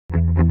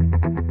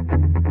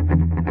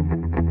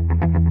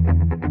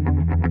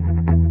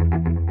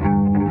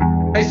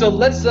so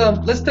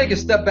let's take a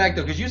step back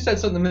though, because you said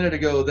something a minute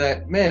ago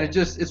that, man,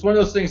 it's one of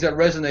those things that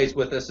resonates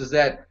with us, is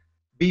that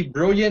be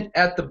brilliant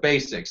at the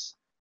basics.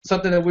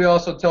 Something that we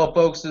also tell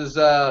folks is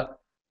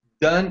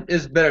done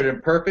is better than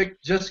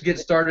perfect. Just get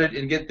started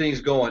and get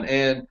things going.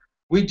 And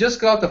we just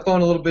got off the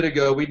phone a little bit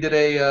ago. We did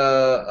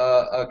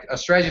a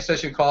strategy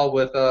session call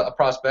with a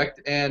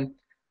prospect, and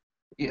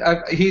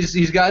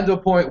he's gotten to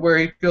a point where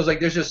he feels like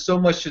there's just so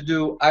much to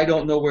do. I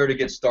don't know where to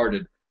get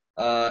started.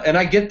 And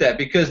I get that,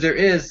 because there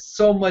is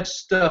so much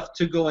stuff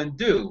to go and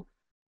do.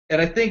 And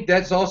I think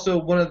that's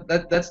also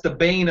that's the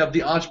bane of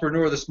the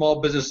entrepreneur, the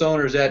small business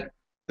owners, that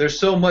there's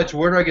so much.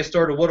 Where do I get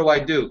started? What do I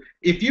do?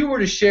 If you were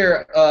to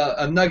share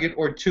a nugget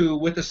or two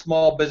with a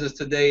small business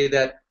today,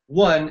 that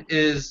one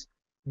is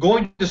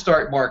going to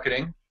start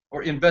marketing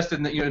or invest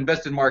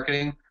in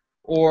marketing,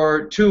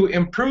 or to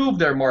improve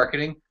their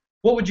marketing,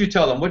 what would you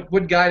tell them?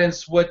 What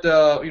guidance? What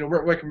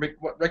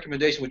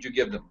recommendation would you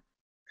give them?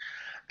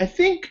 I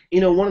think,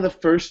 one of the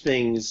first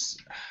things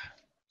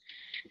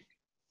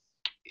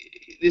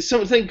is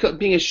something called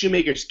being a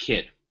shoemaker's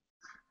kid.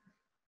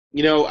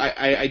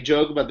 I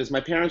joke about this. My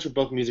parents were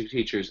both music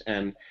teachers,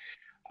 and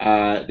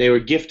they were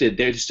gifted.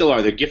 They still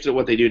are. They're gifted at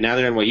what they do. Now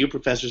they're NYU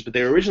professors, but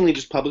they were originally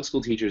just public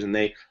school teachers, and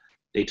they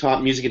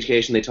taught music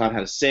education. They taught how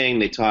to sing.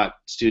 They taught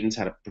students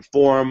how to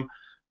perform.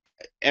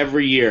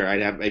 Every year,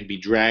 I'd be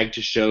dragged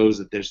to shows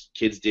that their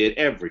kids did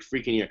every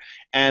freaking year,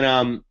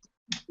 and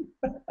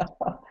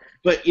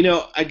But,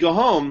 I'd go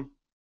home,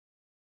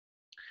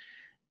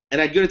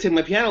 and I'd go to take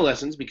my piano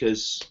lessons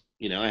because,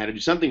 I had to do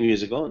something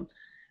musical. And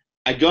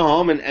I'd go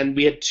home, and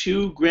we had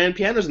two grand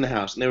pianos in the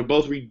house, and they were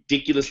both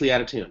ridiculously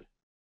out of tune.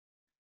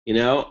 And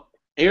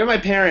here are my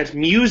parents,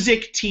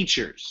 music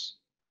teachers.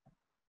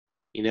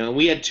 And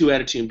we had two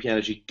out of tune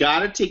pianos. You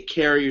got to take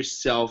care of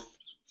yourself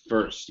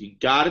first. You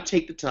got to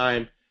take the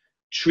time,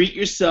 treat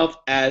yourself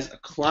as a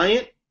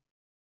client.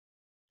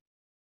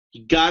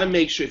 You got to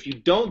make sure, if you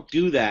don't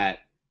do that,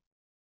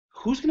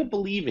 who's going to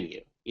believe in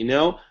you?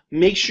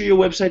 Make sure your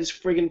website is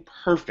friggin'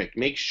 perfect.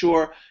 Make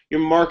sure your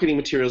marketing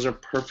materials are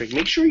perfect.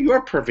 Make sure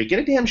you're perfect. Get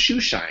a damn shoe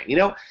shine.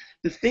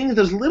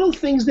 Those little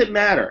things that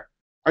matter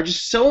are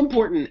just so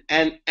important,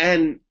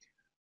 and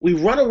we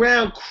run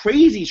around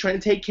crazy trying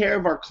to take care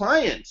of our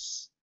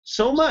clients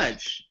so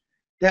much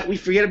that we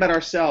forget about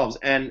ourselves.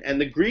 And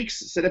the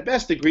Greeks said it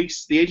best.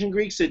 The ancient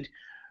Greeks said,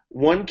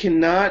 one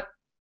cannot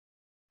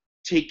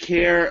take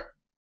care.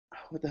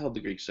 What the hell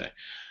did the Greeks say?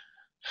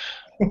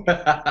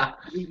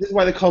 This is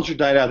why the culture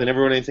died out. They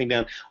never wrote anything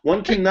down.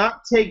 One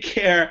cannot take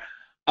care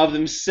of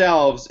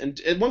themselves, and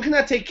one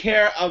cannot take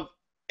care of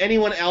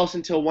anyone else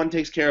until one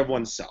takes care of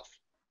oneself.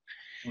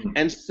 Mm-hmm.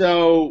 And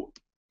so,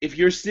 if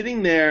you're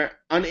sitting there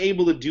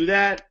unable to do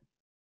that,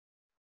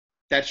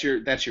 that's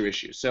your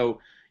issue. So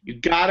you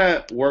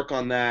gotta work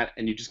on that,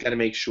 and you just gotta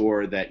make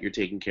sure that you're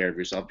taking care of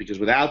yourself, because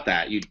without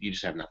that, you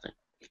just have nothing.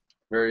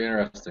 Very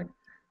interesting.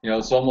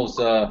 It's almost,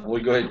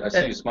 we go ahead, I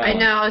see you smiling. I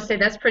know, I would say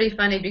that's pretty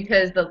funny,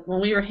 because when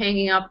we were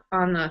hanging up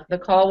on the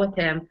call with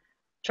him,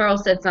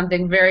 Charles said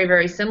something very,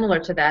 very similar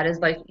to that, is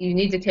like, you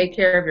need to take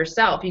care of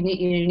yourself. You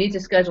need to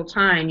schedule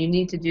time. You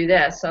need to do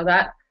this. So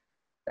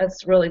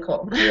that's really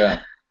cool. Yeah.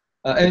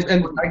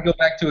 And I go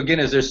back to, again,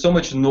 is there's so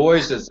much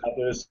noise that's out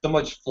there, there's so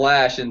much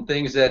flash and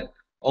things that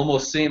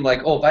almost seem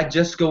like, if I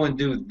just go and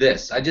do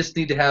this, I just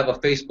need to have a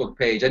Facebook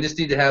page, I just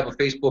need to have a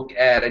Facebook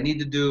ad, I need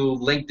to do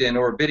LinkedIn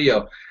or a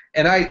video.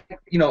 And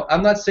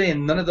I'm not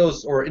saying none of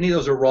those or any of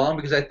those are wrong,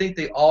 because I think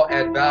they all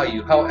add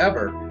value.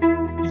 However,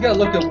 you've got to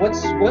look at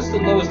what's the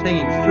lowest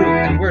hanging fruit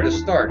and where to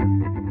start.